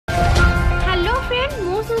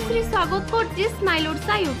स्वागत करछि smile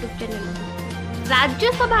Odisha YouTube channel.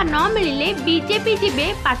 Rajya Sabha न मिलिले बीजेपी जिबे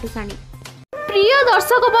पाटिसाणी। प्रिय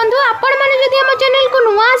दर्शक बंधु, आपण माने जदि हम चैनल को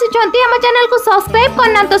नुआ आछंती, हम चैनल को सब्सक्राइब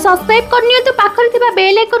करना तो सब्सक्राइब करनियतु, पाखरे थिबा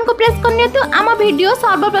बेल आइकन को प्रेस करनियतु आम वीडियो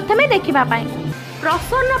सर्वप्रथमे देखिबा पाए।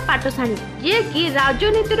 प्रसन्न पाटसाणी जे कि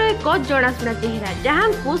राजनीतिर एक जनाशुना चेहरा, जहां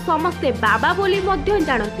को समस्ते बाबा बोली मध्य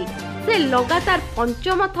जानती। से लगातार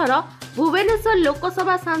पंचम थर भुवनेश्वर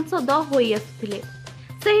लोकसभा सांसद होई आसुथिले।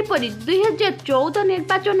 सेहीपरि 2014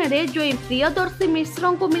 निर्वाचन रे जोई प्रियदर्शी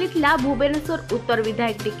मिश्र को मिलिथिला भुवनेश्वर उत्तर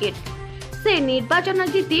विधायक टिकेट। से निर्वाचन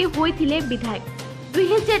जीति होइथिले विधायक।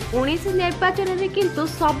 2019 निर्वाचन रे किंतु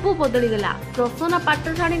सबु बदली गला। प्रसन्न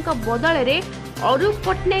पाटसाणी को बदल रे अरूप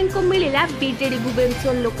पटनायक को मिलिला बीजेडी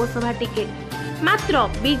भुवनेश्वर लोकसभा टिकेट। मात्र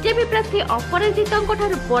बीजेपी प्रार्थी अपराजितों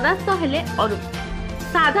ठारू परास्त हेले अरूप।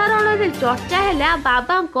 साधारण रे चर्चा है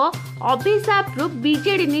बाबा को अभिशाप रु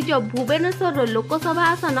बीजेडी निज भुवनेश्वर लोकसभा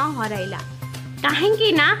आसन हराइला।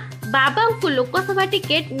 कहीं ना बाबा को लोकसभा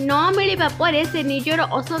टिकेट न मिलिबा परे से निजर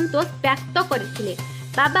असंतोष व्यक्त करथिले।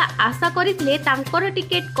 बाबा आशा करथिले तांकर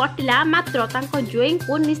टिकेट कटिला, मात्र तांको जोई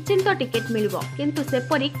को निश्चिंत टिकेट मिलिबो, किंतु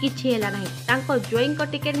सेपरि किछि हेला नाही। तांको जोई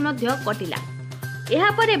को टिकेट मध्य कटिला।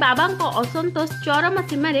 एहा परे बाबा को असंतोष चरम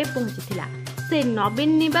सीमा रे पहुंचीथिला। से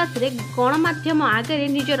नवीन निवास रे गणमाध्यम आगे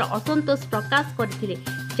निजर असंतोष प्रकाश करथिले,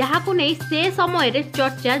 जहाकु नै से समय रे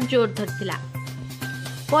चर्चा जोर धरथिला।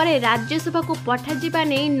 परे राज्यसभा को पठा जिबा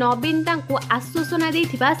नै नवीन तांकु आश्वासन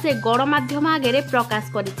दैथिबा से गणमाध्यम आगे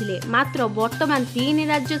प्रकाश करथिले। मात्र वर्तमान 3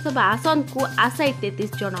 राज्यसभा आसन को आशायी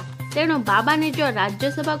 33 जन। तेणु बाबा निज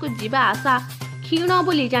राज्यसभा को जिबा आशा क्षीण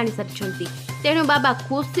बोली जानि सारिछंती। तेणु बाबा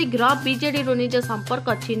खूब शीघ्र बीजेडी रो निज संपर्क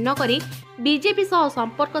छिन्न करी बीजेपी सह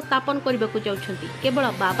संपर्क स्थापन करने को जाउछंती। केवल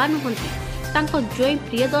बाबा नुहंती, तांको जोई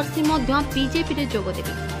प्रियदर्शी मध्य बीजेपी रे जोग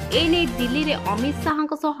देबे। एने दिल्ली रे अमित शाह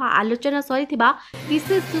सह आलोचना सरिथिबा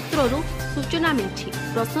विशेष सूत्ररू सूचना मिलछि।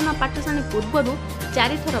 प्रसन्न पाटसाणी पूर्वरु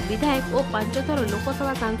 4 थर विधायक और 5 थर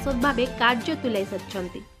लोकसभा सांसद भाबे कार्य तुलाई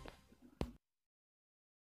सारिछंती।